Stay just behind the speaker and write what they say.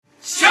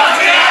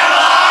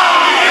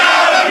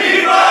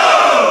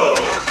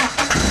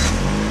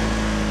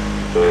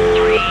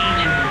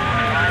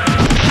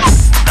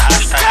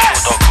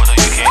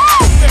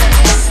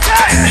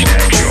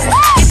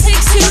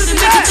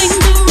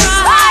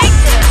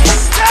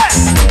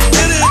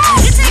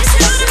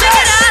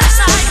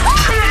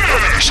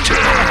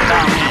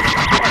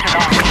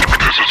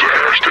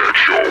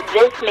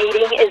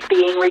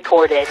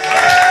recorded.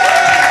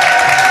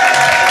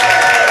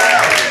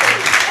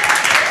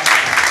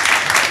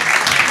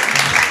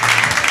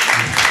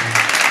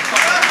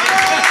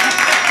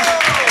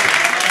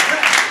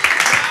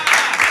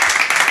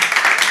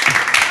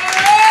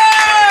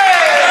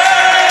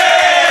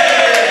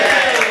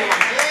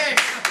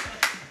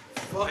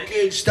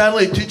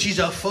 Stanley Tucci's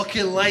a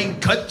fucking lying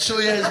cunt, so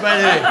he is, by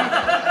the way.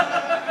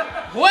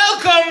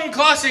 Welcome,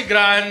 Classic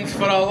Grand,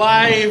 for a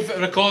live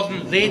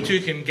recording. They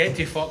too can get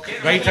to fuck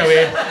right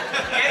away.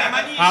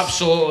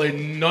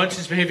 Absolutely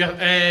nonsense behaviour.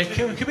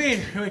 Can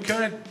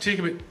I take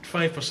about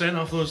 5%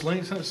 off those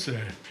links? That's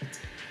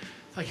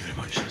thank you very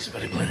much. That's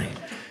very blinking.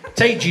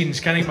 Tight jeans.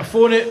 Can I get my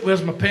phone out?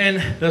 Where's my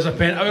pen? There's my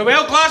pen. Are we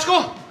well,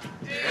 Glasgow?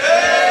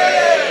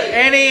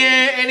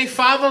 Any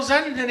fathers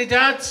in? Any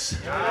dads?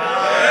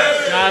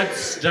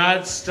 Yes.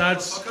 Dads.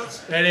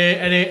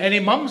 Any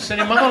mums?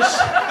 Any mothers?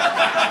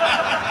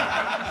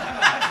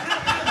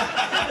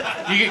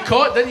 You get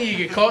caught, didn't you? You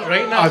get caught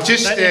right now. I've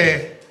just,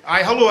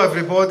 hi, hello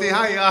everybody,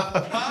 hi.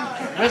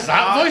 Where's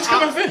that voice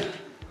coming from?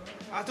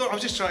 I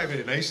was just trying to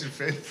be nice and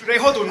friendly. Right,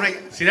 hold on,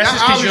 right. See, this is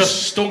because you're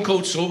stone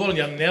cold sober and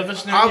you're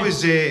nervous now.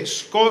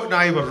 Scott and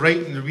I were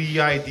writing the wee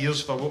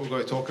ideas for what we're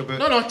going to talk about.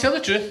 No, tell the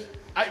truth.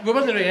 We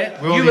weren't right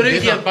yet. You were out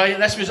here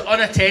this was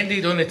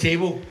unattended on the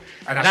table.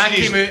 And I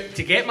came out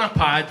to get my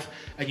pad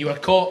and you were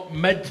caught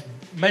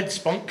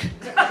mid-spunk.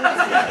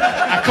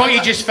 I caught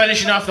you just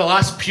finishing off the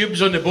last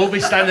pubes on the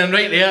bobby standing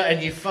right there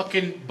and you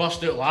fucking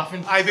burst out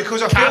laughing. Aye,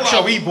 because I felt like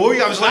a wee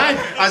boy. I was like,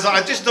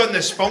 I'd just done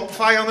the spunk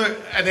fire now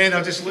and then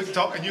I just looked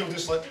up and you were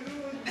just like...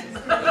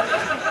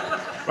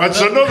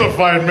 That's another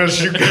fine miss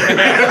you get.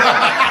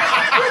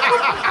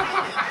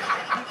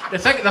 The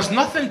thing, there's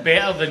nothing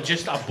better than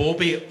just a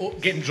bobby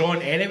getting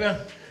drawn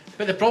anywhere.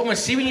 But the problem is,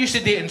 see when you used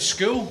to date in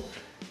school,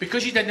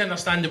 because you didn't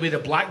understand the way the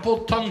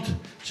blackboard turned,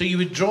 so you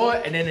would draw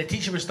it and then the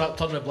teacher would start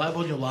turning the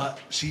blackboard and you're like,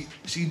 see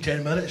in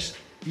 10 minutes,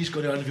 he's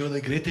going to unveil the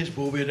greatest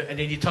bobby, and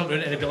then you turn around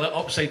and it'd be like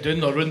upside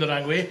down or round the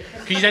wrong way,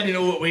 because you didn't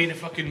know what way the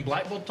fucking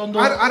blackboard turned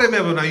on. I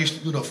remember when I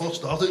used to, when I first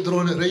started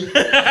drawing it right.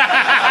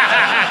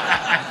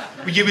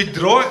 You would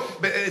draw it,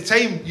 but at the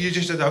time you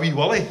just had a wee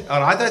willy, or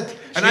I did.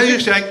 And I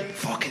used to think,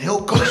 fucking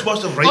hell, cunts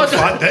must have right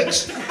flat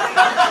dicks.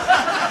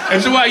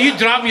 And so what, you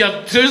drop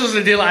your trousers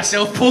and do like a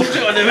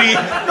self-portrait on the wee...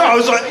 No, I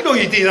was like, you know,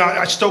 you do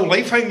that still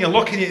life thing, you're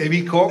looking at the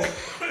wee cock.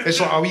 It's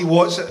like a wee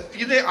what's it?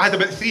 You know, I had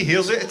about 3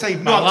 hairs at a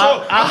time. No,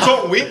 I'm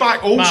talking way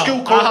back, old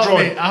school cock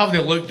drawing. I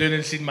haven't looked down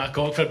and seen my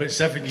cock for about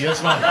 7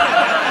 years, man.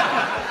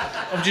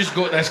 I've just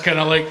got this kind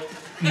of like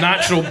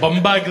natural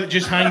bum bag that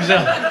just hangs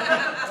there.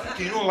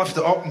 Can you not lift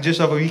it up and just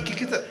have a wee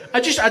kick at it? I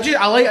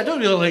don't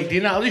really like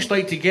doing that. I just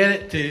like to get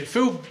it to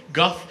full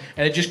girth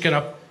and it just kind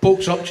of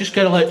pokes up, just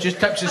kind of like, just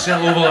tips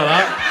itself over like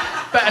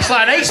that. But it's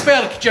like an iceberg,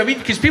 do you know what I mean?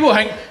 Because people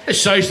think, it's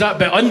size that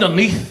bit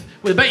underneath,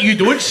 well, the bit you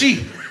don't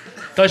see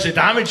does the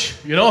damage,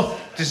 you know?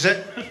 Does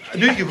it? I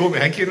knew you got me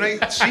thinking, right?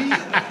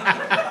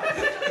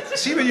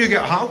 See when you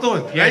get hard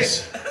on,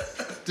 yes. Right?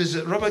 Does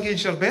it rub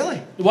against your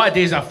belly? What I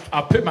do is I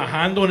put my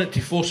hand on it to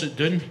force it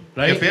down,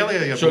 right? Your belly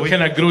or your so boy? It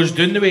kind of grows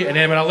down the way, and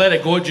then when I let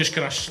it go, it just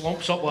kind of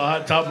slumps up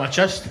like that on top of my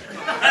chest.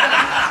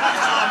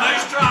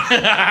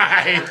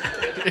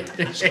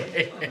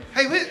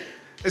 Hey, wait.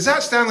 Is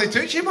that Stanley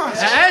Tucci, man? It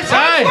is,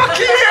 aye.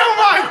 Fucking hell,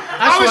 man!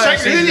 I was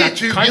thinking, who are you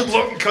two cunt.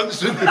 weird-looking cunts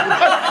doing?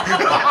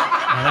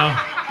 I know.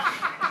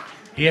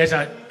 He is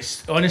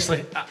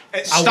honestly...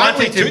 It's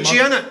Stanley Tucci,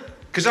 innit?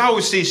 Because I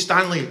always say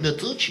Stanley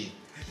Tucci.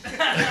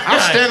 I'm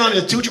standing on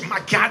the Tucci. My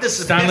God, this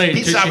is the best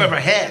pizza I've ever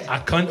had. A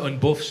cunt on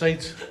both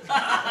sides.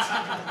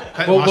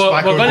 We're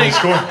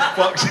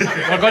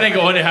going to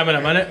go on to him in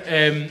a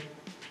minute.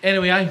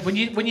 Anyway,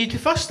 when you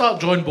first start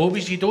drawing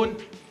bobbies,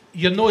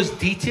 you're not as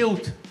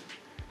detailed.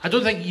 I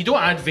don't think you don't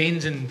add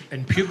veins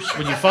and pubes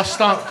when you first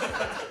start,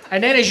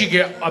 and then as you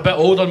get a bit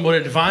older and more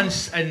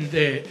advanced in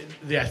the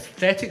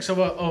aesthetics of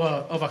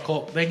a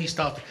cock, then you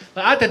start.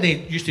 Like I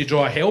didn't used to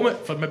draw a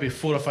helmet for maybe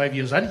 4 or 5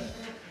 years in.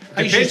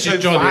 I used to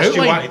draw the outline.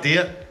 You want to do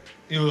it.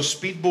 You know,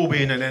 speed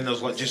bowbane, and then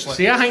there's like just like.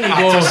 See, I think you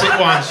go.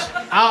 Ones.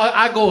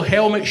 I go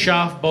helmet,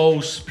 shaft,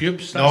 balls,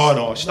 pubes.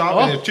 No. Start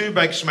with the 2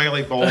 big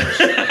smiley balls.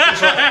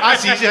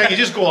 That's easy. You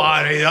just go,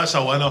 right, that's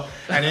a winner,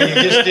 and then you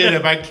just do the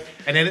big,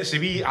 and then it's the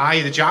wee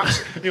eye, the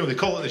Japs. You know, they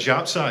call it the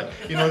Japs eye.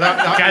 You know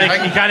that.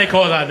 You can't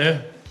call it that now.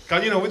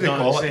 Can you know what they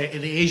call it?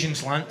 The Asian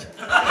slant.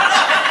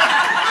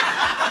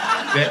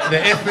 the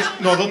ethnic.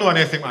 No, they're not an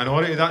ethnic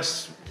minority.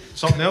 That's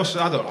something else.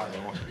 I don't know.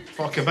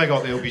 Fucking big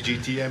up the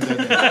LBGTM in the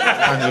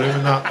room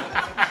and that.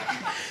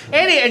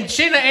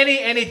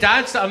 Any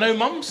dads that are now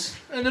mums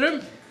in the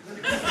room?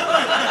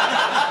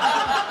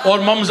 Or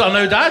mums that are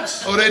now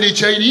dads? Or any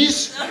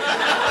Chinese?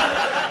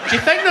 Do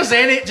you think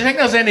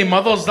there's any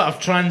mothers that have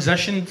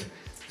transitioned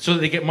so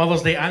that they get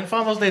Mother's Day and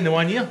Father's Day in the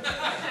 1 year?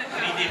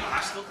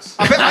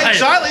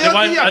 Exactly. They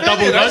want a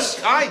double done.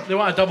 Aye. They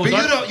want a double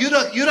done. But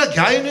you're a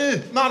guy now,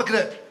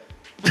 Margaret.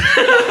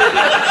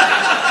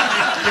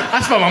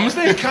 That's my mum's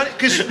name.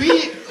 Because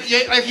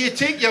if you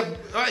take your,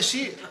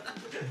 see,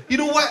 you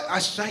know what?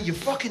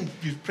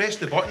 You've pressed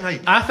the button,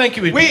 right? I think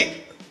it would.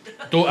 Wait,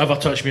 Don't ever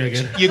touch me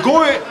again. You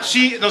go out,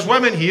 see, there's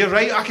women here,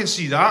 right? I can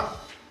see that.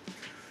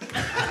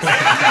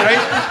 Right?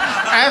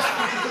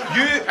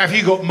 If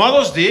you got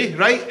Mother's Day,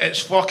 right?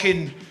 It's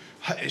fucking.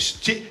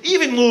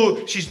 Even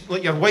though she's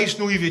like your wife's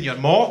not even your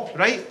ma,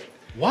 right?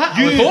 What?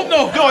 I would hope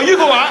no. No, you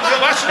go out.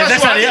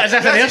 Is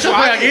this an airship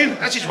again?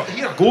 This is what.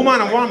 Here I go, man.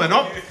 I'm warming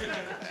up.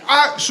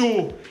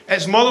 So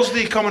it's Mother's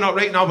Day coming up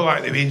right now. But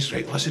like the Wayne's,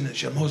 right? Listen,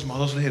 it's your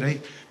Mother's Day,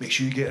 right? Make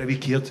sure you get her a wee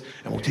cared,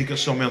 and we'll take her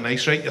somewhere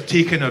nice, right? You're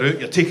taking her out.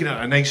 You're taking her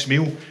a nice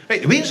meal,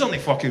 right? The Wayne's only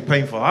fucking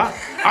paying for that.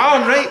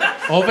 Alan, right?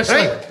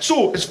 Obviously. Right?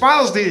 So it's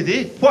Father's Day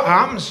today. What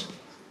happens?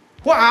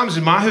 What happens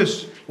in my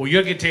house? Well,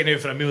 you're getting taken out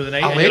for a meal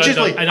tonight.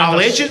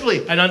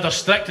 Allegedly. And under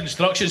strict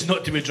instructions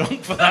not to be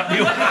drunk for that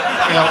meal.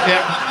 Well,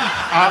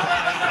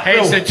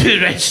 Hence the two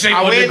red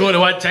stripe when they go to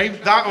one time.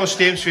 That all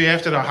stems from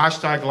after a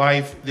hashtag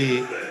live.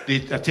 They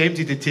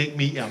attempted to take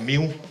me to a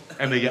meal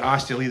and they get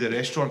asked to leave the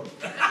restaurant.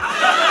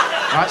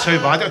 That's how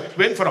bad it.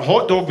 Went for a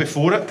hot dog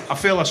before it. I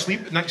fell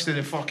asleep next to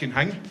the fucking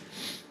thing.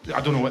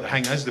 I don't know what the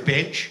thing is. The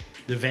bench.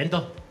 The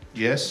vendor.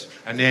 Yes.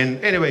 And then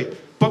anyway,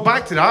 but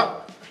back to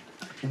that.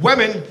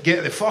 Women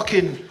get the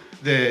fucking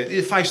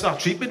the 5-star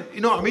treatment.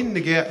 You know what I mean?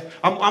 They get.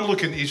 I'm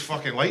looking at these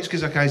fucking lights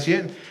because I can't see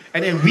it.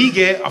 And then we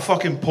get a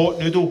fucking pot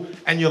noodle,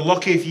 and you're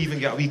lucky if you even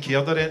get a wee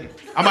cared or anything.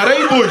 Am I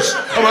right, boys?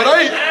 Am I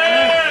right?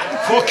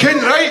 Fucking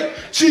right.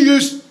 See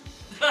yous.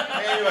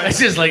 Anyway.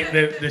 This is like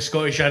the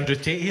Scottish Andrew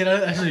Tate here.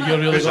 This is you're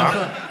really going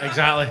for it.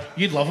 Exactly.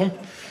 You'd love him.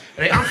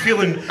 Right, I'm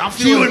feeling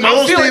Mother's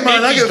Day,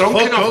 man, he's drunk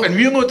fuck enough, up. and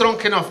we're not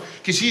drunk enough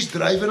because he's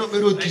driving up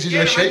the road because he's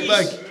a shite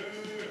bag.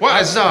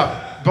 What is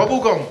that?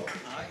 Bubblegum?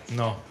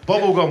 No.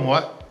 Bubblegum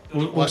what?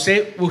 We'll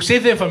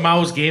save them for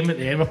Mal's game at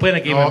the end. We're playing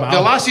a game with Mal.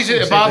 The lassies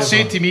at the bar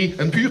said to me,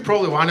 and you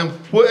probably want him,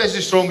 what is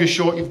the strongest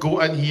shot you've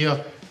got in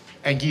here?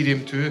 And give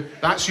him two.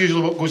 That's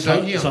usually what goes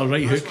down here. It's a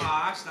right hook.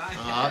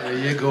 There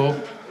you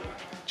go.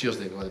 Cheers,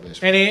 Dave. All the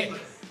best. Any...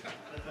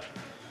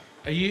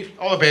 Are you...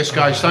 All the best,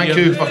 guys. Thank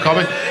you for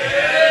coming.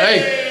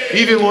 Hey,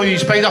 even though you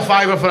paid a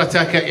fiver for a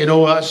ticket, you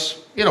know, that's...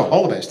 You know,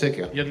 all the best. Take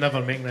care. You're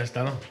never making this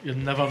dinner. You're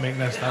never making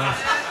this dinner.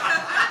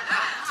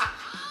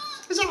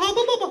 Is it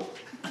Hubba Bubba?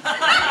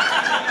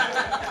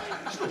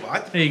 It's not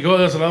bad. There you go.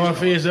 There's another one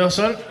for you there,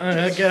 son.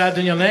 Get that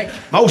down your neck.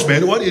 Mal's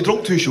mental, wasn't he? He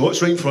drunk 2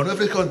 shots right in front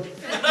of every cunt.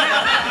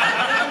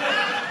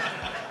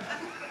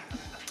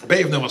 I bet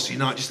you've never seen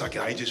that. Just a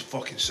guy just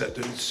fucking sit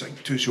down and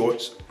sink 2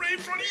 shots right in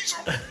front of you.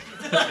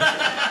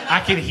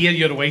 I can hear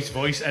your wife's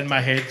voice in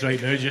my head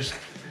right now. Just.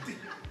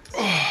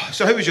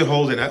 So how was your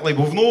holiday in Italy?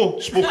 We've no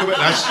spoke about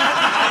this.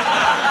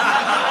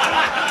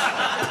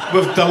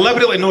 We've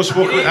deliberately no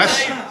spoke about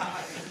this.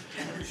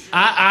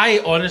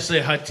 I honestly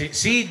had to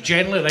see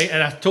generally right,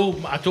 and I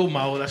told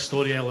Mal this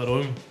story earlier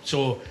on.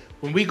 So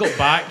when we got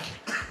back,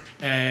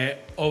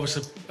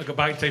 obviously I got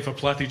back in time for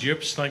Platy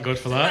Jubes. Thank God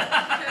for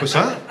that. What's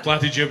that?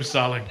 Platy Jubes,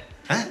 darling.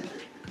 Huh?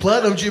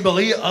 Platinum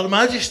Jubilee. Her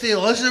Majesty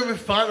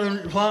Elizabeth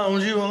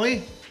Platinum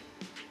Jubilee.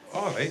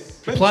 All right.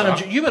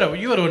 You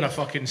were on a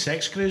fucking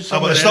sex cruise.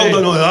 But I still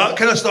don't know that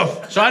kind of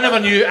stuff. So I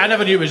never knew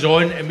it was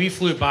on, and we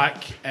flew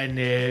back, and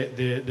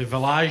the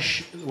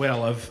village where I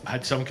live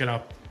had some kind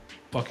of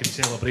fucking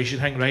celebration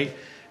thing, right?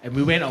 And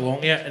we went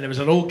along here, and there was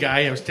an old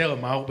guy, I was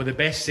telling Mal, with the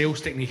best sales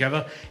technique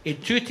ever. He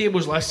had 2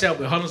 tables last set up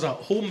with hundreds of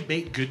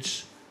home-baked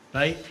goods,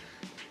 right?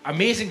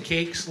 Amazing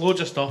cakes, loads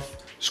of stuff.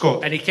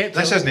 Scott, and he kept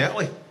this isn't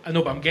Italy. I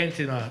know, but I'm getting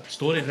to my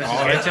story. This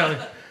is Italy.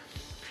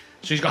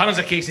 So he's got hundreds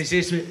of cakes, and he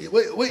says to me,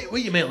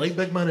 what you might like,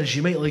 big man, is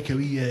you might like a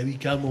wee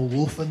caramel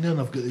loaf in there, and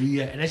I've got the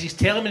wee... And as he's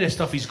telling me the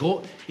stuff he's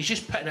got, he's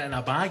just putting it in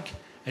a bag,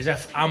 as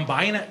if I'm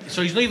buying it.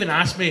 So he's not even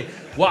asked me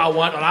what I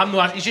want, or I'm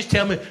not. He's just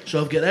telling me, so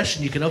I've got this,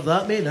 and you can have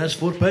that, mate, and that's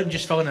 £4,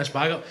 just filling this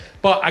bag up.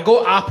 But I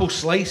got apple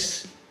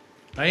slice,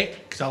 right?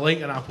 Because I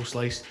like an apple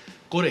slice.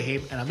 Got it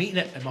home, and I'm eating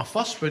it, and my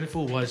first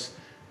spoonful was,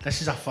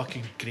 this is a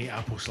fucking great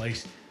apple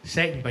slice.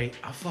 Second bite,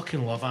 I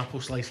fucking love apple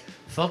slice.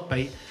 Third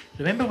bite,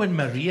 remember when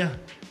Maria,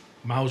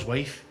 Mal's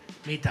wife,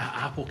 made that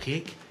apple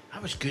cake?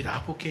 That was good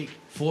apple cake.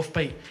 Fourth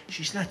bite,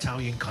 she's an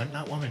Italian cunt,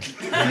 that woman. And the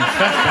fifth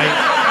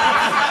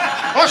bite...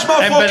 That's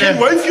my fucking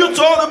wife you're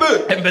talking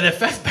about! And by the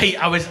fifth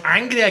bite, I was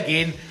angry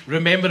again,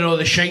 remembering all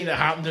the shite that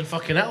happened in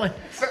fucking Italy.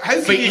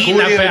 How can you go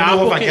there and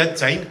have a good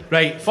time?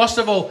 Right, first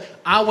of all,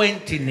 I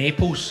went to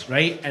Naples,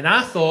 right? And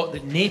I thought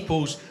that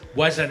Naples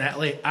was in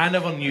Italy. I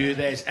never knew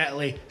that it's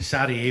Italy,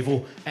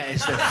 Sarajevo. It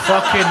is the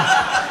fucking...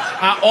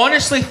 I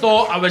honestly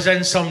thought I was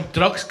in some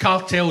drugs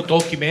cartel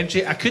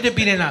documentary. I could have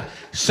been in a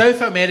South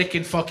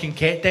American fucking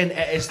ket den.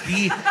 It's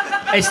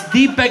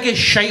the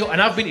biggest shite,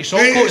 and I've been to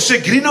Saltcoats. It's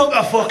the Greenock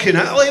of fucking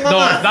Italy, man. No,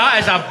 that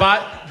is a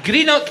bad...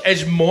 Greenock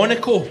is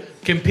Monaco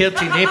compared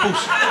to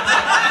Naples.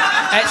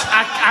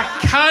 I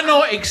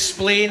cannot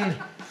explain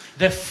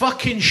the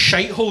fucking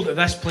shithole that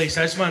this place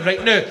is, man.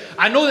 Right now,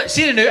 I know that...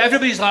 See now,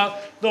 everybody's like...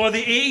 No,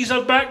 the 80s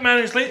are back, man.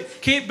 It's like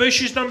Kate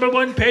Bush is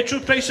 #1, petrol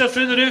prices are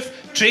through the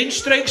roof, train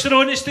strikes are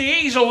on, it's the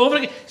 80s all over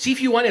again. See,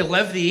 if you want to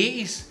live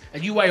the 80s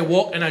and you want to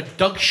walk in a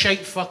dug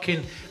shite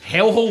fucking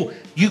hellhole,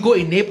 you go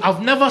to Naples.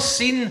 I've never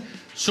seen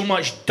so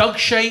much dug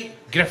shite,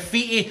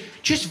 graffiti,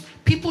 just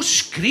people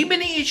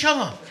screaming at each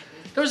other.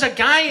 There was a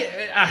guy,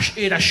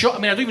 he had a shop. I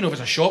mean, I don't even know if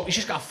it's a shop. He's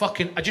just got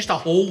just a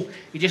hole.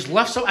 He just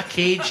lifts up a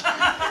cage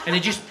and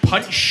he just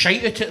punch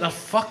shite out it. They're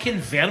fucking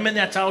vermin,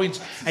 the Italians,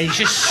 and he's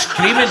just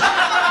screaming.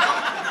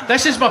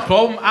 This is my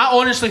problem. I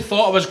honestly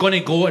thought I was going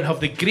to go and have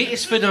the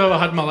greatest food I've ever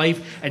had in my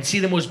life and see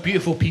the most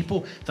beautiful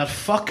people. They're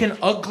fucking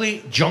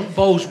ugly junk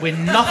balls with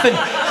nothing.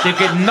 They've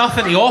got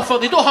nothing to offer.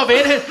 They don't have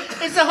anything.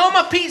 It's a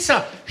Hummer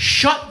pizza.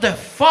 Shut the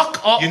fuck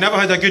up. You never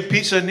had a good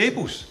pizza in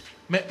Naples?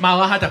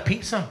 Mal, I had a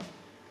pizza.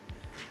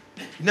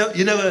 No,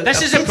 you never.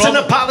 This is a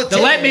problem.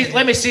 Let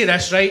me say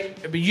this, right?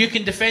 I mean, you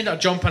can defend it or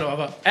jump in or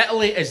whatever.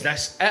 Italy is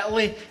this.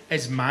 Italy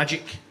is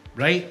magic,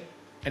 right?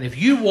 And if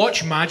you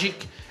watch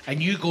magic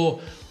and you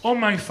go, oh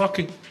my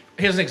fucking...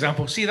 Here's an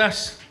example. See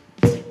this?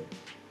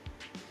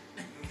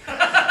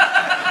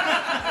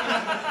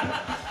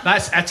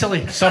 That's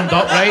Italy, summed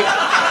up, right?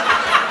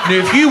 Now,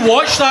 if you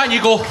watch that and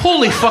you go,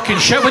 holy fucking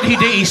shit, what did he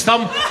do to his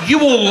thumb? You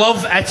will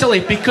love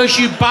Italy because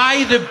you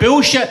buy the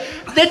bullshit.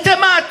 The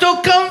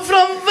tomato come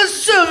from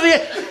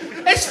Vesuvius.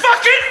 It's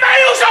fucking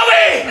miles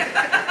away!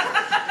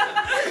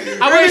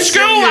 I went to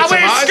school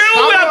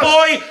with a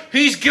boy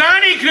whose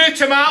granny grew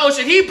tomatoes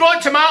and he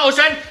brought tomatoes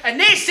in and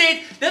they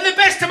said they're the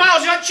best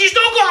tomatoes. She's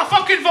not got a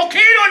fucking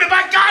volcano in the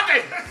back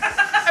garden.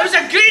 It was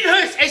a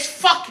greenhouse. It's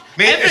fuck.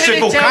 Mate, it's a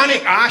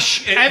volcanic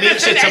ash. It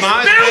makes the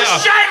tomatoes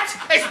better.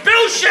 It's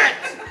bullshit.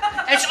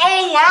 It's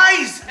all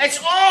lies. It's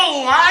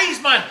all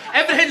lies, man.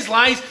 Everything's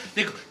lies.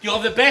 You'll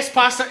have the best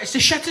pasta. It's the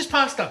shittest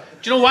pasta.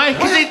 Do you know why?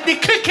 Because they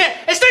cook it.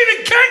 It's not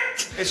even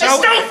cooked. It's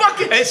still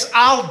fucking... It's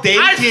al dente.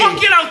 I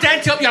fucking al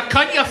dente up your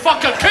cunt, you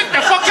fucker. Cook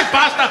the fucking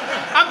pasta.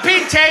 I'm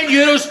paying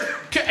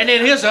 €10. And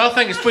then here's the other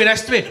thing. Explain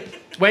this to me.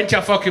 Went to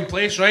a fucking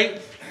place,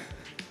 right?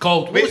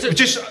 Called... What was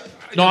it?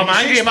 No, I'm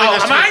angry. I'm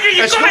angry.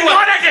 You've got me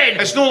on again.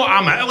 It's not like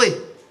I'm Italy.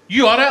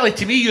 You are Italy.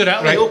 To me, you're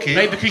Italy. Right, okay.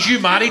 Right, because you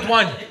married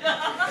one.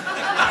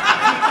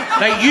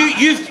 Right,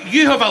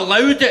 you have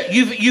allowed it.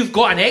 You've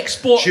got an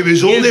export. She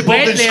was only born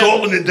in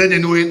Scotland that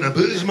didn't know anything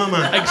about us, my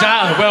man.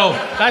 Exactly. Well,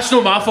 that's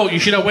not my fault. You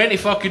should have went to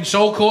fucking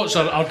Saltcoats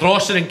or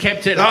Drossen and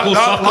kept it in a close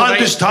circle. That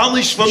land is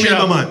tarnished for me,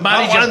 my man.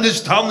 That land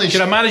is tarnished.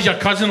 Should have managed your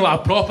cousin like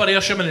a proper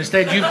Ayrshire,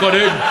 instead you've got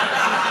out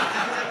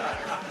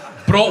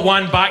and brought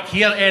one back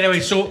here. Anyway,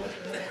 so...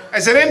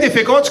 Is there empty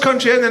for God's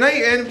country in the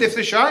night? Empty for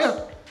the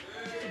Shire?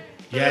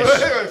 Yes.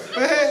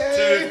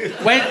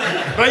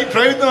 Right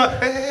proud now.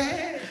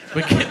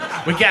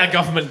 We get a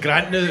government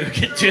grant now that we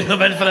get two of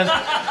them in for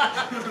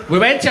us. We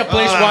went to a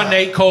place one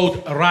night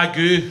called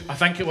Ragu, I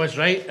think it was,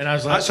 right? And I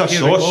was like, that's a here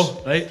sauce.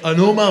 we go, right? I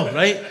know, man,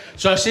 right?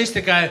 So I says to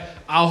the guy,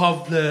 I'll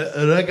have the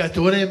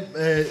rigatoni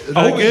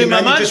ragu,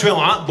 my man. You just went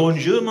like that,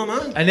 bonjour, my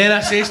man. And then I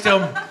says to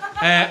him,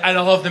 and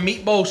I'll have the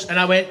meatballs. And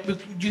I went,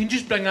 you can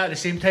just bring that at the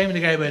same time. And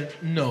the guy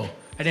went, no.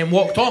 And then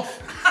walked off.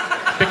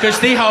 Because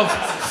they have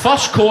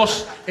first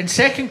course and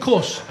second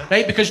course,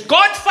 right? Because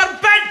God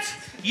forbid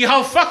you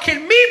have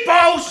fucking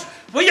meatballs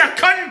with your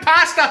cunt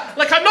pasta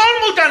like a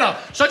normal dinner.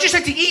 So I just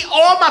had to eat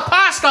all my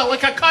pasta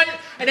like a cunt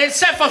and then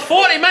sit for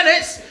 40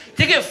 minutes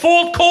to get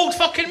 4 cold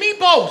fucking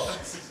meatballs.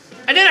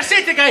 And then I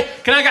said to the guy,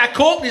 can I get a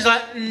Coke? And he's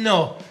like,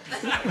 no.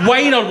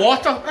 Wine or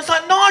water? I was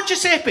like, no,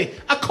 Giuseppe,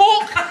 a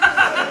Coke.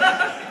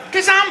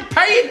 Because I'm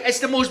paying. It's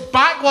the most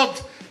backward...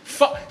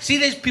 See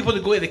these people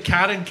that go to the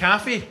Karen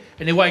Cafe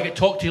and they want to get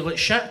talked to you like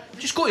shit?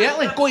 Just go to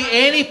Italy. Go to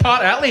any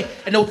part of Italy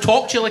and they'll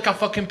talk to you like a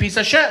fucking piece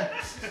of shit.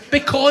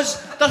 Because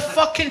they're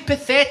fucking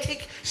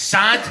pathetic,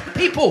 sad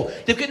people.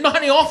 They've got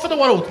nothing to offer the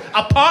world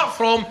apart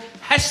from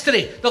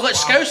history. They're like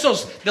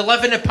Scousers. They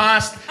live in the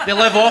past. They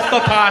live off the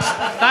past.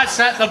 That's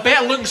it. They're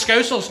better looking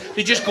Scousers.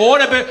 They just go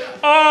on about,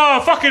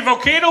 oh, fucking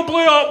volcano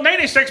blew up.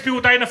 96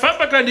 people died in the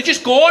football ground. They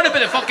just go on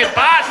about the fucking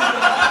past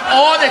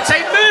all the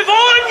time. Move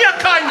on, you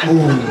cunt.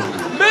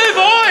 Ooh. Move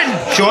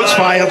on. Shots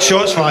fired.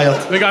 Shots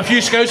fired. We got a few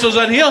Scousers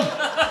in here.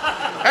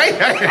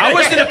 I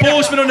wasn't the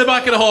postman on the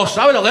back of the horse.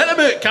 I would have let them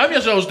out. Calm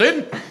yourselves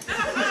down.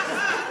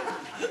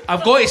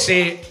 I've got to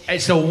say,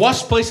 it's the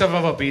worst place I've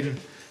ever been.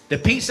 The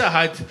pizza I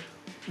had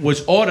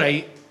was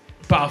alright,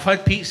 but I've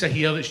had pizza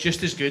here that's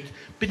just as good.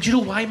 But do you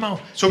know why,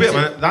 Mal? So wait a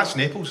minute, that's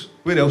Naples.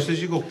 Where else did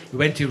you go? We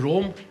went to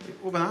Rome.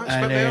 What about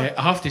that? And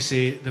I have to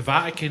say, the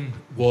Vatican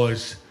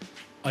was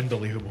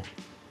unbelievable.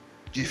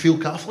 Do you feel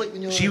Catholic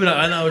when you're... See, when I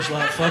went in, I was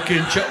like,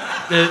 fucking...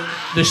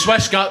 The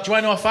Swiss Guard... Do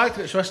I know a fact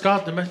that Swiss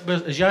Guard...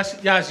 Is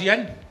Yazzie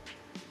in?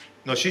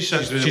 No, she's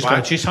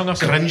hung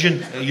herself.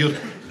 Cringing. You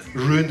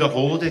ruined her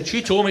holiday.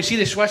 She told me, see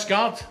the Swiss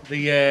Guard,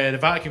 the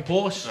Vatican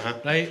police,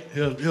 right?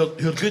 Who are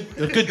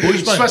good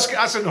boys, man. Swiss,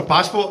 that's in her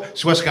passport.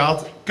 Swiss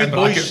Guard. Good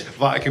boys.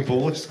 Vatican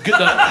police. Good,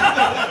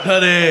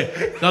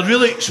 they're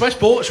really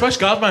Swiss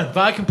Guard, man.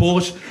 Vatican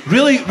police.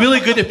 Really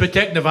good at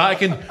protecting the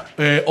Vatican.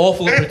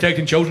 Awful at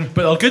protecting children,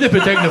 but they're good at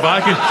protecting the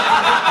Vatican.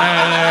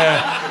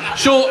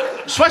 So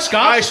Swiss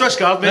Guard. Aye, Swiss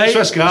Guard, mate. Right?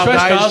 Swiss Guard.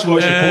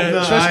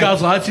 Swiss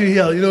Guard's lads you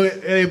here. You know,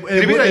 they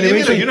wear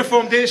a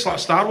uniform, day. It's like a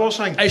Star Wars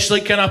thing. It's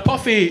like kind of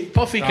puffy kind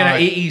of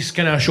 80s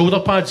kind of shoulder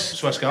pads.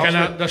 Swiss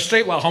Guards. They're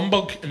straight like a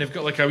humbug, and they've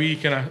got like a wee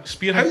kind of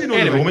spear. How do you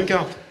know the Roman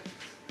Guard?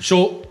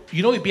 So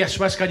you know, to be a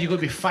Swiss Guard, you've got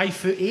to be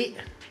 5'8".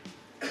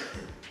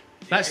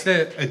 That's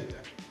the.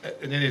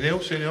 And anything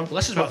else, you know? Well,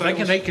 this is what I'm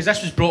thinking, right? Because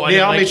this was brought in.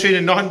 Yeah, like, army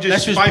training, nothing,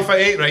 this just was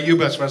 5'8", right? You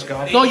be a Swiss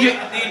Guard. No, They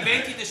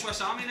invented the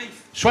Swiss Army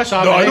knife. Swiss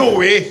Army. No, knife. no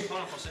way.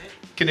 100%.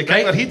 Can they kick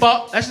Right, their head?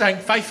 but this is the thing,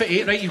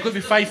 5'8", right? You've got to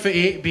be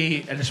 5'8",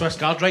 be in the Swiss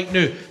Guard, right?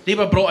 Now, they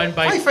were brought in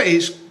by.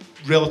 5'8's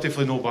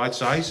relatively no bad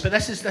size. But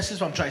this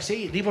is what I'm trying to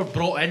say. They were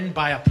brought in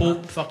by a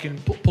pope on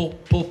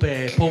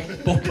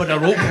a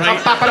rope,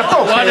 right?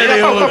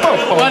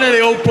 One of the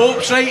old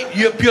popes, right?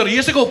 Pure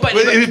years ago. But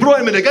Well, he was brought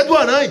in with a good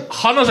one, aye?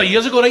 hundreds of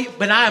years ago, right?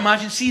 When I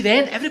imagine, see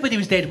then, everybody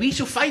was dead wee,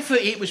 so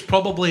 5'8" was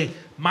probably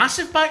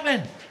massive back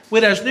then.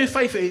 Whereas now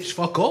 5'8's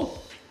fuck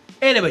all.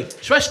 Anyway,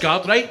 Swiss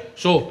Guard, right?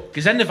 So,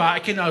 because in the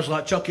Vatican, I was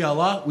like, Chucky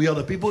Allah, we are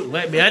the people,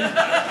 let me in.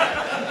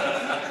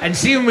 And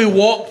see when we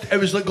walked, it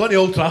was like going to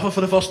Old Trafford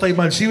for the first time,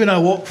 man. See when I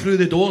walked through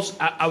the doors,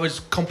 I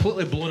was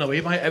completely blown away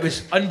by it. It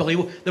was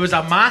unbelievable. There was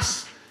a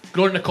mass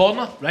growing in the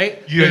corner,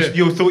 right?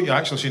 You thought you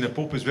actually seen the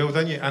Pope as well,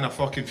 didn't you? And a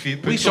fucking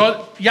feet. We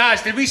saw,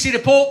 yes, did we see the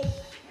Pope?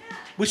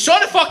 We saw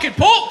the fucking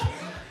Pope!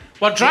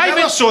 We're I driving.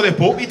 never saw the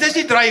Pope. He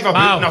doesn't drive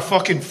about in a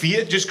fucking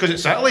Fiat just because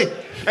it's Italy.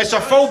 It's a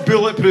full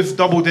bulletproof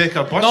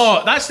double-decker bus.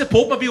 No, that's the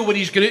Pope mobile when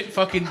he's going out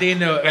fucking doing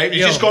the. Right,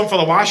 he's just gone for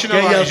the washing or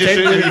Yeah, that. He's just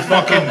yeah, out in a wee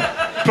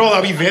fucking,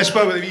 probably a wee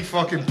Vespa with a wee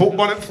fucking Pope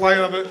bonnet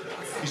flying about.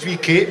 His wee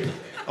cape.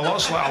 A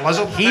lot like a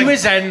lizard. He thing.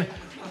 was in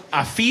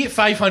a Fiat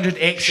 500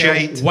 XL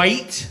Shite.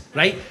 white,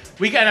 right?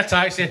 We get in a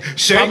taxi.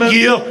 Second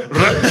gear,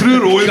 rip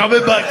through road.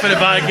 Coming back for the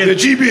back The end.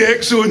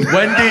 GBX zone.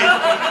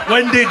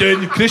 Windy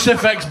down,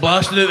 crucifix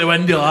blasting out the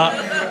window like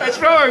that. It's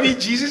probably me,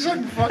 Jesus,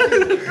 I'm fucking.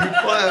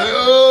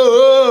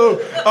 Oh,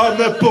 I'm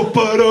the Pope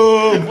of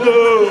Rome.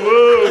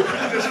 Oh.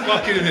 Just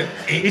fucking.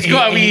 He's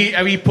got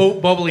a wee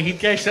Pope bobbly head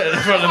guy sitting in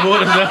front of the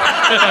motor.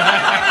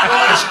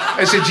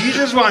 It's a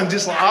Jesus one,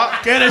 just like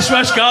that. Get a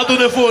Swiss Guard on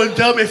the phone and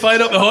tell me to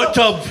fire up the hot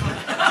tub.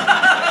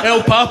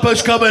 El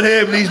Papa's coming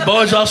home, these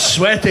boys are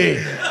sweaty.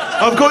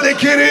 I've got to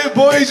carry it,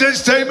 boys.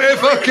 It's time to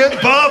fucking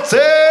party.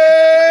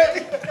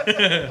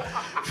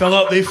 Fill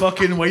up the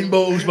fucking wine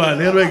bottles, man.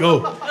 There we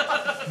go.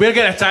 We're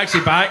getting a taxi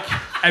back.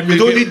 And We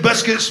don't need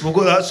biscuits. We'll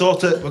go that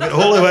sorted. We'll get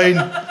holy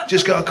wine.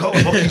 Just got a couple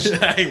of buckets.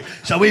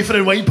 It's a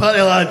wafering wine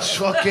party, lads.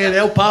 Fucking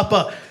El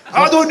Papa.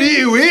 I don't need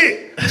to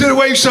wait till the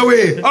wife's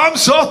away. I'm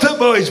sorted,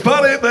 boys.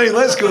 Party at mine.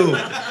 Let's go.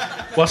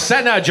 We're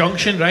sitting at a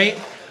junction, right?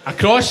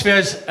 Across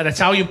there's an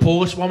Italian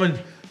police woman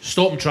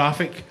stopping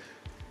traffic.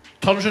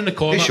 Turns around the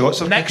corner. These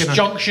shots are Next kicking in.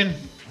 junction,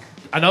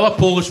 another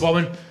police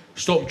woman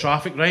stopping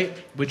traffic, right?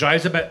 We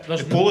drives a bit.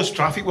 There's The Polish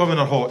traffic women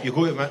are hot. You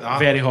got to admit that.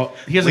 very hot.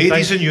 Here's the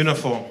Ladies thing. in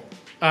uniform.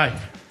 Aye.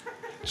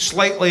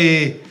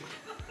 Slightly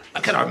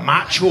a kind of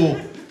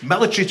macho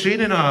military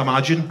training, I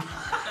imagine.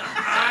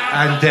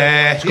 And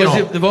you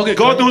know, they've all got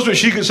God guns. knows what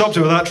she gets up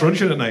to with that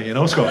truncheon at night, you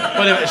know, Scott.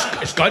 Well,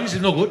 it's guns.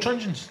 There's no goat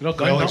truncheons. They're all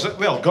guns.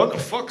 Well, gun,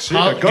 fuck's sake,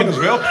 Ah, a gun good- as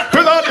well.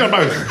 Put that in your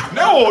mouth.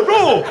 No.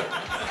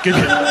 Good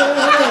bit of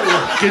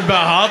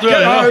hardware. Get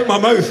you that know. out my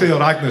mouth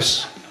there,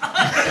 Agnes.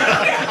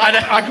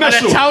 An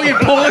so- Italian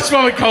police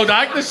woman called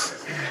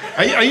Agnes.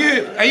 Are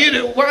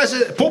you, what is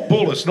it? Pope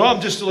Bolus? No,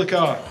 I'm just like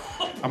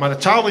I'm an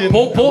Italian.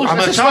 Pope Bolus? I'm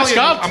That's a Swiss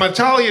Guard. I'm an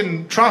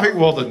Italian traffic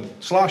warden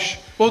 /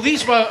 Well,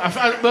 these were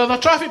they're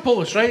traffic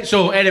police, right?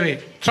 So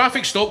anyway,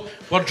 traffic stop.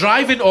 We're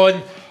driving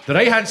on the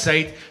right-hand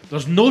side.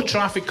 There's no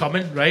traffic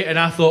coming, right? And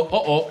I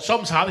thought,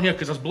 something's happening here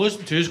because there's blues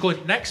and twos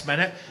going. Next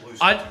minute,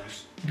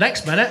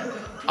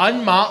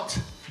 unmarked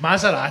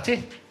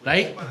Maserati,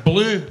 right?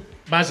 Blue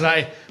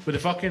Maserati with the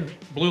fucking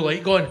blue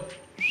light going,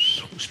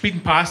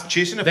 speeding past.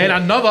 Chasing a Then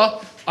Pope. another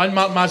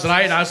unmarked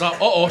Maserati, and I was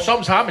like,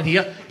 something's happening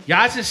here.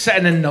 Yaz is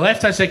sitting in the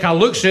left-hand side car,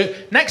 looks out.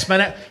 Next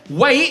minute,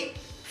 white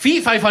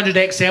Fiat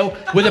 500 XL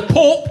with the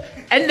Pope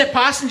in the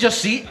passenger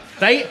seat,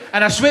 right?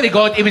 And I swear to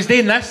God, he was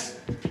doing this.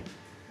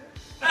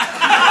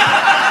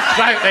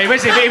 Right,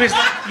 was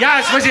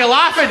he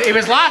laughing? He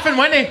was laughing,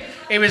 wasn't he?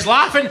 He was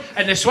laughing,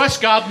 and the Swiss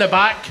Guard in the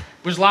back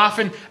was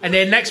laughing, and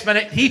then next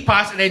minute he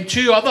passed, and then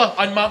two other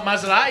unmarked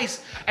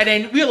Maseratis, and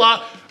then we were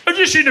like, I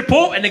just seen the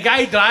Pope, and the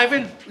guy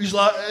driving, he's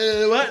like,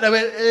 what? And I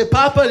went,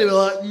 Papa, and they were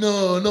like,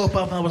 no,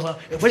 Papa. I was like,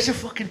 where's the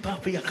fucking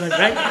Papa, you cunt,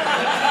 right?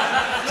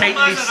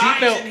 Tighten his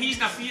seatbelt. He's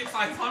in a Fiat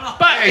 500.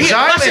 But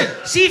Exactly.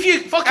 listen, see if you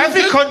fucking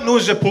Every look- cunt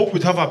knows the Pope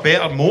would have a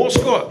better motor,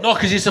 Scott. No,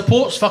 because he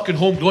supports fucking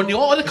homegrown.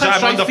 All the that cunts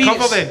drive undercover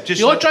Fiats. then? Just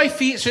They all like- drive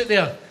Fiats out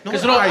there.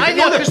 Because No, aye, but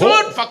not the they're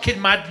not Pope.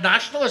 fucking mad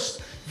nationalists.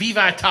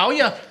 Viva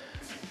Italia.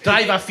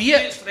 Drive a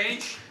Fiat. It's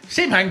French.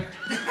 Same thing.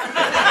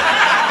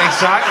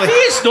 Exactly.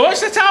 Fiat's no,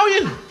 it's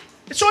Italian.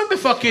 It's like the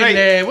fucking,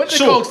 Right, what they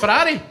so- called,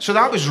 Ferrari. So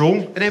that was Rome,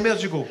 and then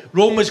where'd you go?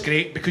 Rome was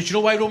great, because you know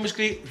why Rome was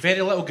great?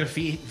 Very little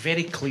graffiti,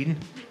 very clean.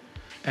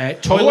 A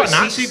Toilet lot of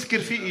Nazi seats.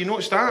 graffiti, you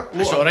noticed that?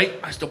 It's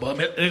alright, that's not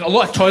bother me. A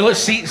lot of toilet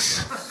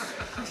seats.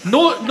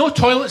 No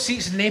toilet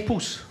seats in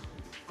Naples.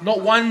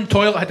 Not one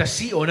toilet had a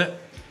seat on it.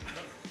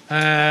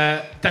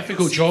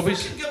 Difficult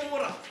jobbies.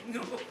 Gamora.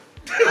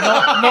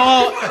 No.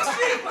 No,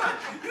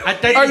 I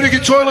didn't. How do you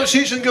get toilet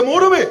seats in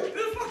Gomorrah, mate?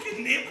 The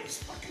fucking Naples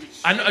fucking.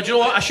 And do you know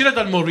what? I should have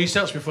done more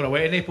research before I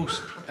went to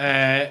Naples.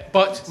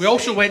 But we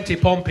also went to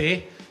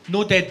Pompeii.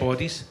 No dead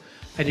bodies.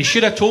 And they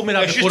should have told me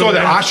that It's before. just all I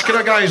the went in. ash kind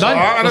of guys. None.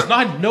 Like that, There's innit?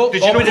 none. No.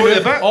 Did you All not been go to the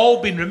removed. bit?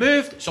 All been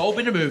removed. It's all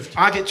been removed.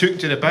 I get took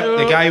to the bit.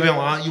 The guy went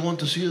like, "You want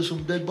to see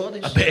some dead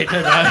bodies?" I bet it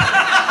did.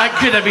 That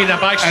could have been a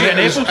back street in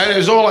And Naples. it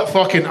was all like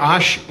fucking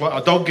ash,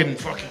 like a dog and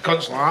fucking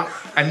cunts like that.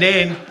 And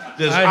then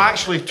there's Aye.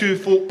 actually two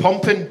folk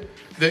pumping.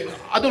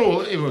 I don't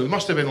know, it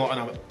must have been like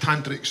a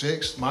tantric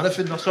sex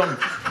marathon or something,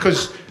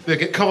 because they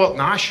get covered in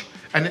ash,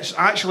 and it's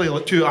actually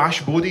like two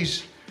ash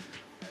bodies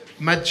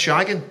mid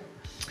shagging.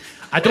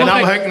 I don't And I'm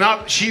think. thinking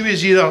that she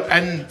was either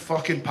in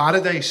fucking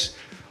paradise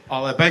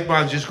or the big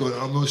man's just going,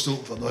 "I'm not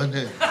stopping for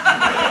nothing."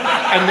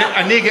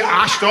 and they get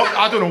ashed up.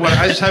 I don't know what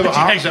it is, how it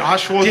happens. The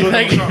ash falls Do you on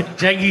them or think something.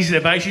 Jingy's in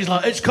the back? She's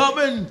like, "It's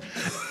coming,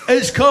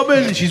 it's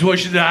coming." She's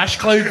watching the ash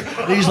cloud.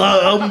 And he's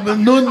like,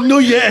 "No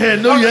yet,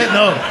 no yet,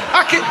 no."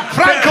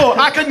 Franco,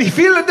 I can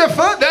feel the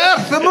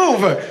earth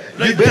move.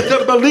 You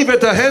better believe it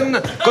to him,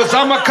 because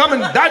I'm a coming.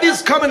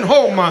 Daddy's coming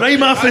home.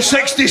 I'm off the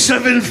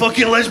 67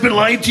 fucking lesbian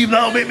line team.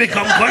 That'll make me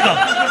come quicker.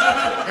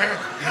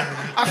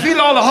 I feel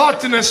all the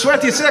hot and the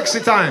sweaty, sexy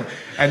time.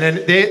 And then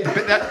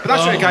but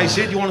that's what the guy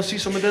said. You want to see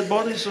some of the dead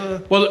bodies?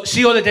 Well,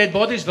 see all the dead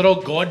bodies, they're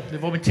all gone.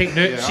 They've all been taken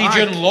out. Yeah, See, aye.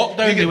 during You lockdown,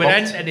 get they went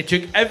in bumped. and they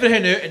took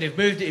everything out and they've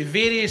moved it to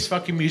various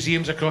fucking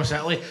museums across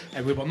Italy.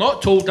 And we were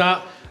not told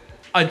that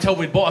until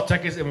we bought our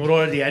tickets and we were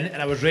already in.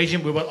 And I was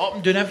raging. We were up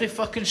and down every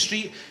fucking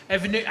street.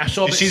 Every night. I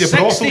saw You about see the 60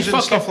 brothels and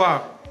fucking, stuff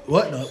like that.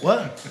 What? No,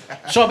 what?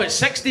 saw about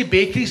 60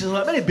 bakeries. I was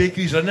like, how many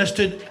bakeries are in this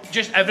town?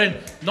 Just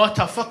everything. Not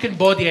a fucking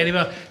body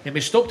anywhere. Then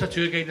we stopped a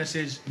tour guide and I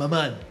says, My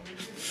man,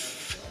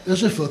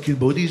 there's a fucking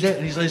bodies there.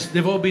 and he's like,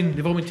 they've all been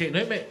taken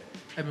out, mate.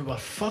 And we were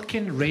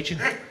fucking raging.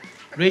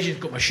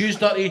 Got my shoes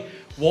dirty,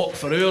 walked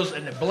for hours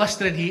in the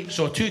blistering heat,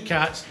 saw two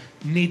cats,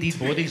 needed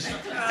bodies.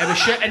 It was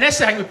shit. And that's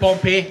the thing with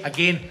Pompeii,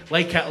 again,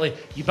 like Italy,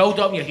 you build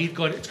up in your head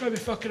going, it's going to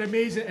be fucking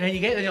amazing. And then you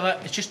get there and you're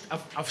like, it's just,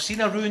 I've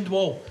seen a ruined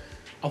wall.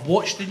 I've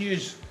watched the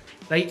news.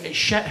 Right, it's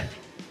shit.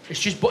 It's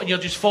just, and you're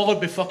just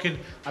followed by fucking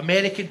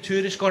American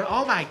tourists going,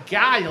 oh my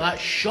God, you're like,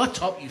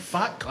 shut up, you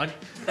fat cunt.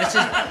 This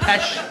is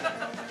pish.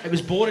 It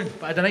was boring,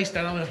 but I had a nice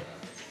dinner there.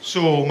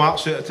 So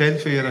marks out of 10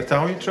 for your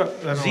Italian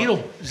trip? Then, or Zero.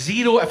 what?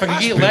 Zero. If I could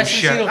That's get less than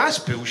bullshit. zero. That's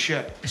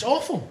bullshit. It's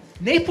awful.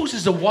 Naples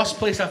is the worst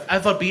place I've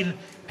ever been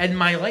in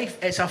my life.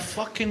 It's a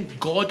fucking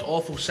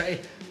god-awful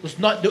city. There's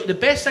not the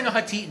best thing I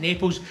had to eat in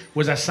Naples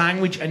was a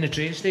sandwich in the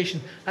train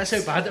station. That's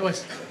how bad it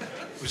was.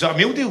 Was that a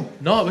meal deal?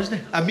 No, it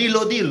wasn't. A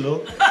Milo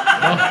Dillo?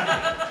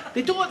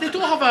 They don't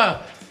have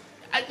a.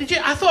 I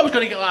thought I was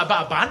going to get like a bit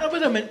of banter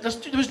with them. And there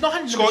was nothing.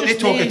 there was Scott, they just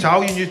talk me.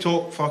 Italian, you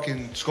talk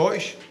fucking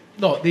Scottish.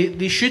 No,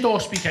 they should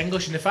all speak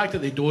English, and the fact that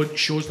they don't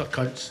shows their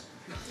cunts.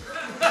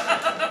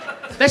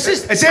 This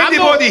is. Is I'm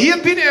anybody not- here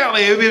been to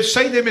Italy? We've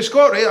signed them with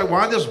Scott, right? I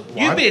wonders.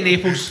 You've been in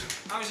Naples,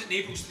 I was at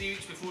Naples 3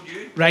 weeks before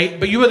you. right?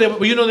 But you were there.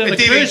 Were you not there on the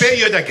David, cruise? bet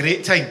you had a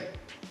great time.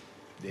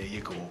 There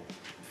you go.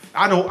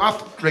 I know.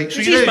 Right, so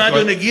He's you mad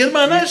on the gear,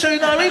 man. That's how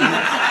I mean.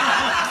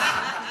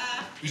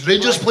 He's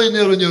Rangers playing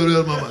there in your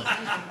ear, my man.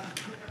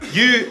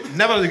 You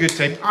never had a good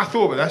time. I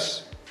thought about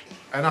this,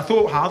 and I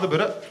thought hard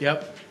about it.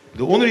 Yep.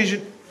 The only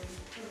reason.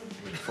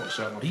 Fuck's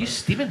that, Are you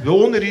Stephen? The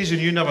only reason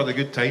you never had a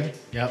good time,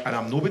 Yep. and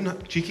I'm not being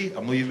cheeky,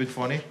 I'm not even being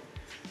funny,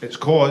 it's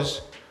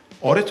cause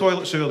all the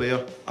toilets over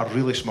there are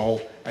really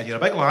small, and you're a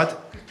big lad. No,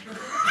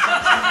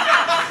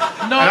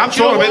 And I'm do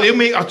you know talking about what? they'll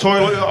make a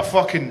toilet out of a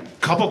fucking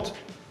cupboard.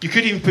 You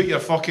could even put your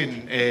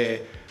fucking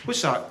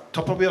what's that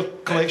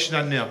Tupperware collection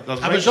in there. They're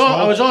I right was small.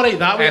 all right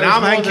that way. And It was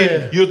I'm more thinking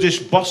the- you're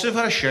just busting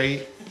for a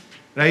shite,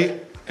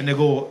 right? And they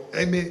go,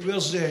 hey mate,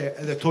 where's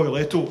the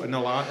toileto? And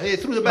they're like, hey,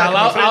 through the back.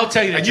 Well, my friend. I'll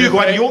tell you the And you truth, go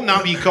in, right? you open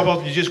that wee cupboard,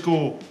 and you just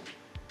go,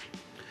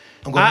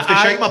 I'm going to have to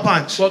shite my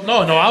pants. Well,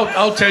 no,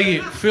 I'll tell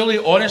you fully,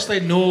 honestly,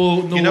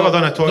 no. You never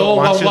done a toilet no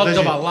once, one did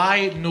of you? a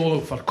lie,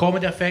 no for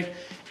comedy effect.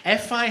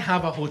 If I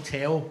have a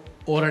hotel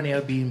or an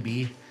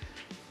Airbnb,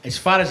 as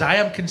far as I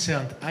am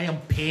concerned, I am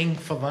paying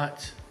for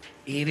that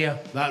area,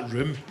 that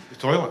room. The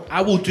toilet.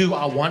 I will do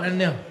what I want in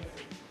there.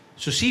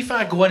 So see if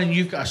I go in and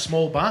you've got a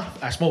small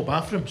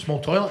bathroom, small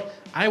toilet,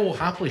 I will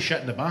happily shit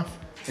in the bath.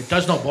 It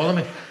does not bother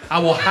me. I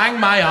will hang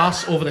my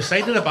ass over the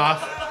side of the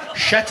bath,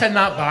 shit in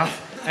that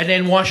bath, and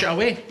then wash it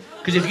away.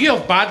 Because if you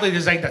have badly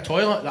designed a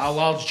toilet that a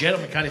large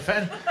gentleman can't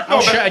fit in, I'll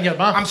but shit in your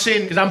bath. I'm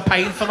saying- because I'm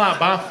paying for that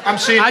bath. I'm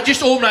saying- I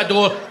just open that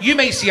door. You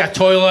might see a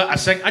toilet, a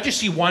sink. I just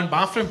see one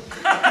bathroom.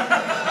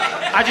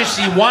 I just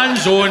see one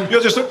zone.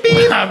 You're just like,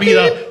 beep, I'm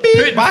either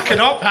putting, backing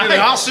up, with the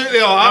arse out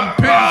there. I'm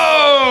putting-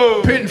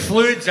 oh! putting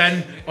fluids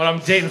in, or I'm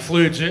taking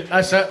fluids out.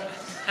 That's it.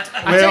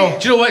 I Well- tell you,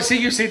 do you know what? See,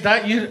 you said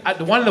that.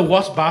 One of the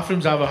worst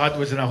bathrooms I ever had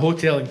was in a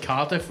hotel in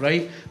Cardiff,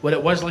 right? Where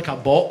it was like a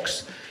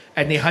box,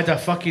 and they had a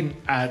fucking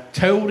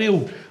towel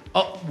reel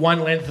up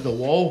one length of the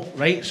wall,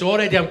 right? So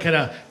already I'm kind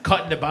of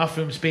cutting the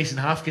bathroom space in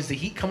half because the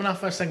heat coming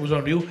off this thing was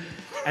unreal,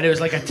 and it was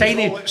like a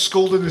tiny. Like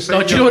scolding the side.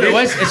 No, do you know what it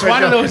was? It's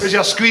one of those. As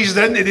you're squeezed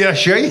into the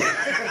shite.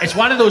 It's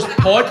one of those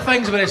pod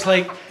things where it's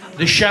like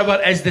the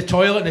shower is the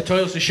toilet and the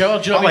toilet's the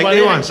shower. Do you know I what I like mean?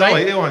 the One of ones, them, I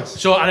right? like the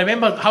ones. So I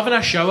remember having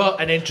a shower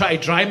and then trying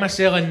to dry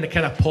myself in the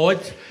kind of pod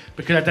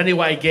because I didn't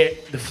want to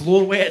get the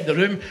floor wet in the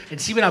room. And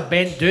see, when I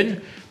bent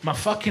down, my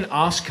fucking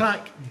arse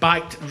crack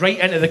backed right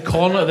into the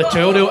corner of the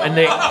towel rail, and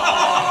the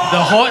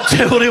hot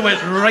towel rail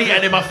went right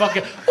into my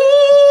fucking...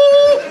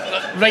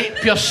 Right,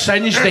 pure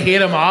singed the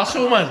hair of my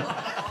arsehole, man.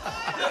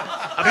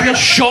 I pure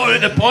shot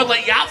out the pod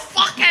like, yeah,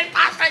 fucking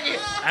bastard, you.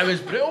 It was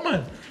brutal,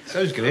 man.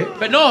 Sounds great.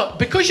 But no,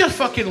 because you're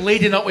fucking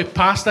laden up with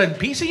pasta and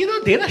pizza, you're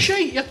not doing a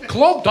shite. You're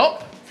clogged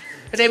up.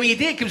 And then when you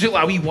do, it comes out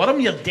like a wee worm.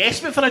 You're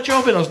desperate for a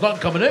job and there's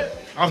nothing coming out.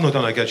 I've not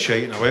done a good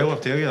shite in a while, I'll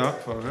tell you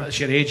that. That's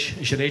your age.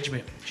 It's your age,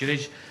 mate. It's your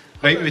age.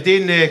 Right, we're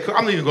doing...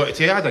 I'm not even going to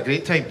tell you, I had a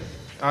great time.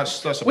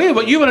 That's a... Wait,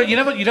 but you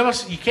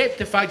kept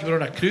the fact you were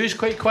on a cruise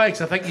quite quiet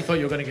because I think you thought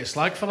you were going to get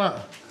slagged for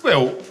that.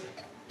 Well...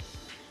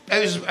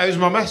 It was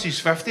my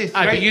missus' 50th.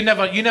 Aye, right?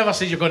 but you never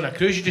said you're going on a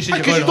cruise. You just said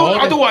you're Because going on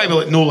holiday. I don't want to be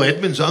like Noel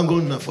Edmonds. I'm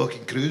going on a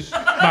fucking cruise.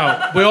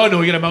 Well, we all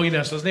know you're a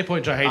millionaire, so there's no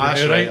point trying to hide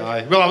it, That's right?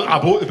 Aye. Well, I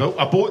bought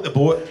the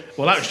boat.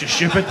 Well, that was just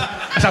stupid.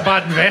 That's a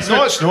bad investment.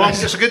 No, it's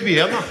not. It's a good wee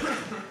earner.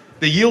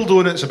 The yield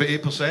on it's about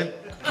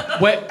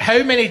 8%. Wait,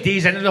 how many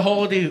days into the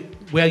holiday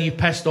were you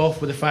pissed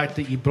off with the fact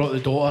that you brought the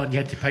daughter and you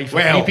had to pay for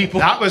three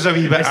people? That was a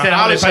wee bit. Instead of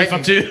having to pay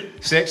for two.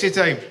 Sexy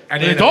time.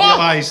 And The then daughter?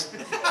 I realised...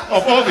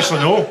 Obviously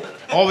no.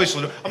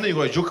 Obviously no. I'm not even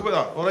going to joke about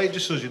that. All right,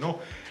 just so as you know.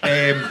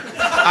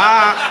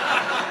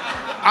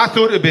 I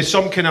thought it'd be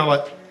some kind of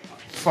like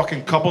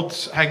fucking cupboard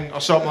hang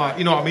or something like,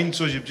 you know what I mean?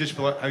 So you'd just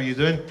be like, how you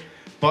doing?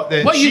 But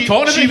then What are you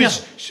talking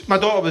about my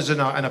daughter was in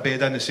a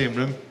bed in the same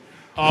room.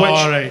 Oh,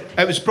 right.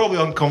 It was probably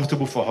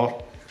uncomfortable for her.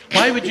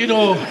 Why would you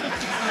know?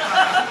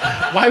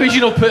 Why would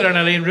you not put her in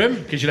her own room?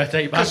 Because you're a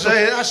tight Because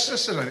bastard.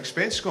 that's an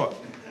expense, Scott.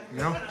 You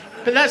know?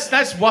 But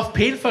that's worth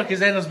paying for because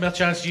then there's more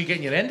chance of you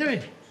getting your end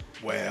away.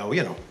 Well,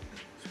 you know.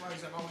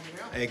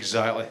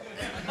 Exactly.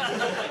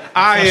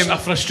 I am A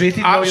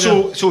frustrated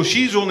millionaire. so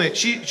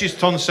she's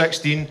turned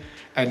 16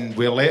 and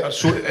we let her.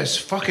 So it's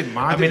fucking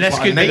mad. I mean, it was this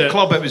like a could be the-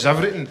 nightclub. It was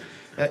everything.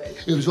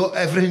 It was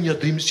everything your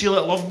dreams. See,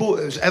 like Love Boat.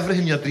 It was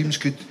everything your dreams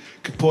could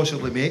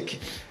possibly make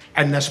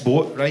in this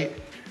boat, right?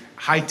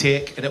 High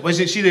tech, and it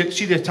wasn't. See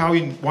the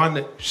Italian one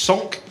that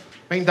sunk.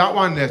 Mind that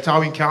one? The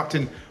Italian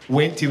captain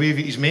went to wave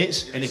at his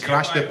mates and he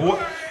crashed the boat.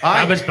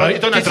 Aye, That was he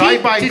brilliant. done a Did he-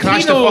 drive-by did and he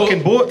crashed the know-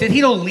 fucking boat. Did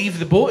he not leave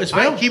the boat as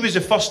well? Aye, he was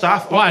the first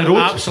staff What on an the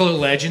road. absolute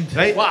legend.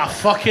 Right. What a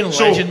fucking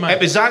So legend, man. it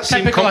was that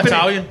same Typical company.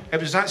 Italian. It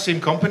was that same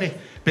company,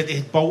 but they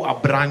had built a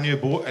brand new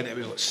boat and it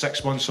was like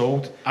 6 months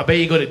old. I bet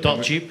you got it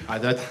dirt cheap. I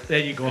did. There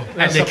you go. And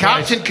That's the a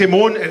prize. captain came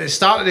on at the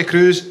start of the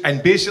cruise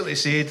and basically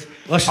said,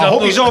 Listen I up,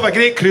 hope those- you all have a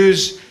great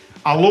cruise.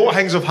 A lot of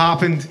things have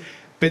happened,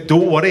 but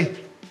don't worry.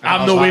 And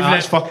I'm I was no like, waving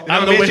 "That's it. fuck-" They I'm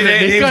never no mentioned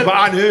waving any it. names, but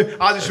I knew.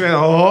 I just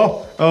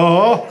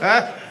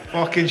went,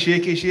 fucking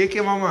shaky,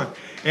 my man.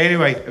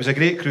 Anyway, it was a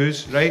great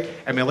cruise, right?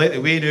 And we let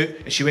the Wayne out,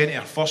 and she went to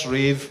her first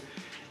rave,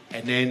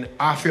 and then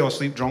I fell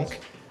asleep drunk,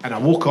 and I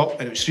woke up,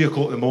 and it was 3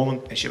 o'clock in the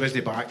morning, and she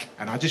wasn't back,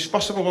 and I just,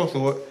 first of all, I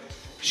thought,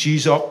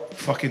 she's up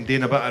fucking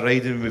doing a bit of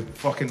riding with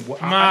fucking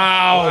whatever.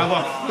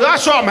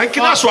 That's what I'm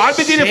thinking, that's what I'd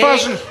be doing if I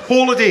was on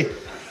holiday.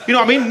 You know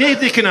what I mean?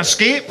 Nobody can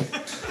escape.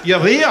 You're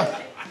there.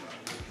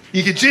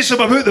 You can chase them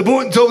about the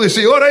boat until they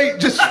say, all right,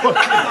 just fucking...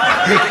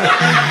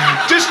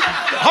 just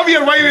have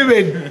your way with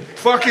me.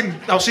 Fucking,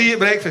 I'll see you at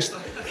breakfast.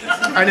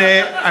 And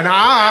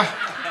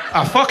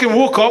I fucking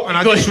woke up and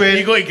I just went...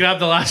 You got to grab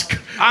the last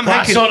I'm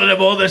last thinking- sort of the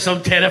ball. There's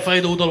some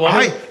terrified older woman.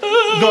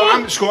 Aye.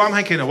 No, Scott, I'm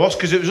thinking of worse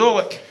because it was all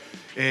like...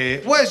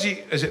 what is he?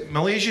 Is it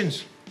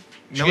Malaysians?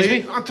 Excuse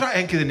me? I'm trying to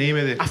think of the name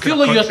of the I feel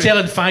like you're country.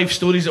 telling 5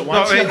 stories at No,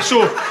 once. right, here.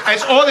 so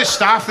it's all the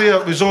staff there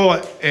was all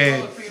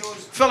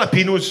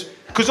Filipinos.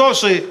 Because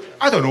obviously,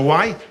 I don't know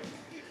why.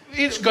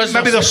 'cause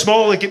Maybe they're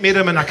small, they get made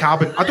them in a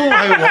cabin. I don't know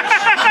how it works.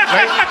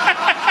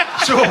 Right?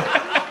 So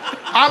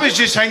I was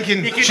just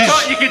thinking, You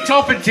can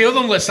top and tail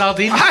them like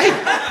sardines.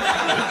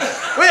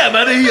 Aye. Wait a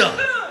minute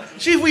here.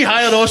 See if we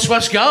hire all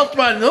Swiss Guard,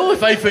 man. No,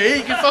 5'8",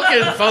 you can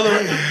fucking follow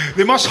them.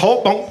 They must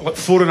hot bunk like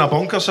 4 in a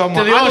bunk or something.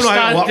 Do they, I all don't know how it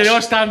stand, works. do they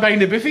all stand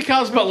behind the buffet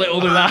cars but little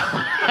do that?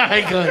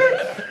 I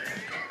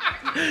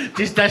go.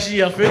 Just dishing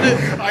your food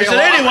out. Is there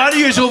any one of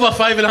you who's over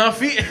 5.5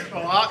 feet?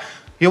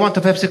 You want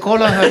a Pepsi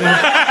Cola?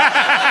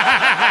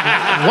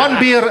 One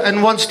beer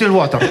and one still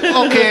water.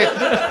 Okay.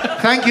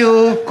 Thank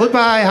you.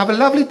 Goodbye. Have a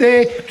lovely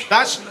day.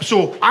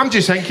 So I'm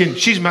just thinking,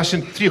 she's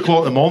missing 3 o'clock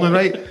in the morning,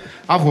 right?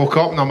 I've woke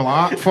up and I'm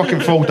like,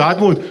 fucking full dad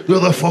mode. Where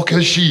the fuck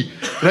is she?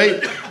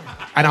 Right?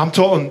 And I'm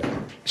talking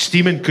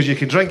steaming, because you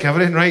can drink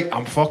everything, right?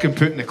 I'm fucking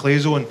putting the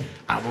clays on.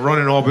 I'm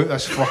running all about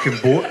this fucking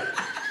boat.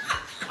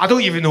 I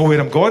don't even know where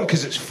I'm going,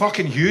 because it's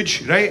fucking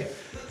huge, right?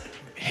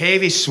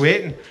 Heavy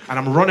sweating, and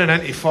I'm running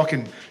into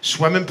fucking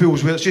swimming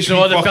pools where it's just You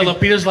know wee the fucking,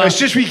 Filipinos like, it's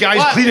just wee guys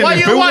 "What- cleaning what the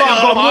you pool.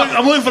 want?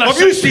 I'm looking for a Have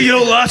you-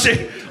 60-year-old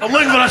lassie. I'm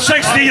looking for a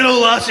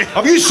 60-year-old lassie.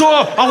 Have you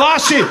saw a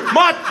lassie?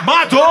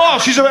 My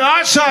daughter, she's about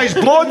that size,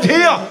 blonde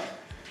hair.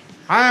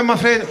 Aye, my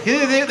friend.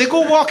 They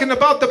go walking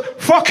about the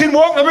fucking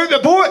walking about the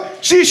boat.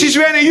 See, she's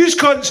wearing a used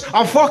cunts.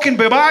 I'm fucking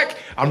be back.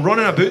 I'm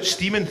running about,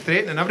 steaming,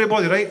 threatening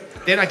everybody, right?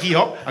 Then I get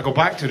up, I go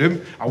back to the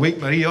room, I wake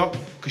Marie up,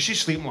 because she's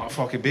sleeping like a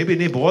fucking baby,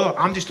 no bother.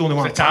 I'm just the only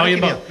one It's Italian,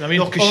 panicking but, here. I mean,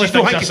 No, 'cause only she's not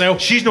thinks thinking,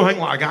 herself. she's not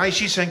thinking like a guy,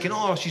 she's thinking,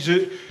 oh, she's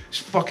out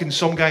fucking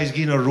some guys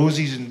getting her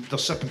roses and they're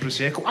sipping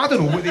Prosecco. I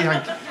don't know what they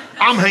think.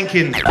 I'm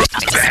thinking...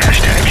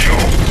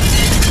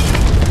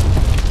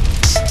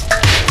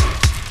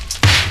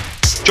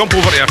 Jump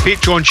over to our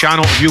Patreon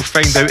channel and you'll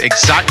find out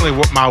exactly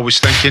what Mal was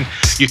thinking.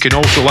 You can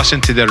also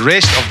listen to the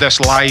rest of this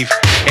live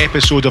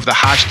episode of the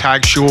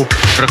Hashtag Show,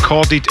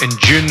 recorded in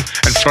June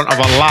in front of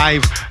a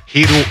live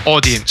hero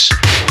audience.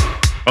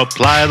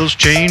 Apply those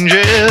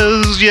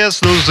changes, yes,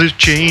 those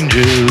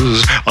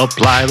changes.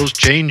 Apply those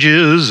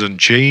changes and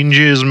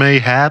changes may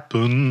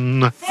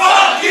happen.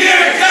 Fuck you!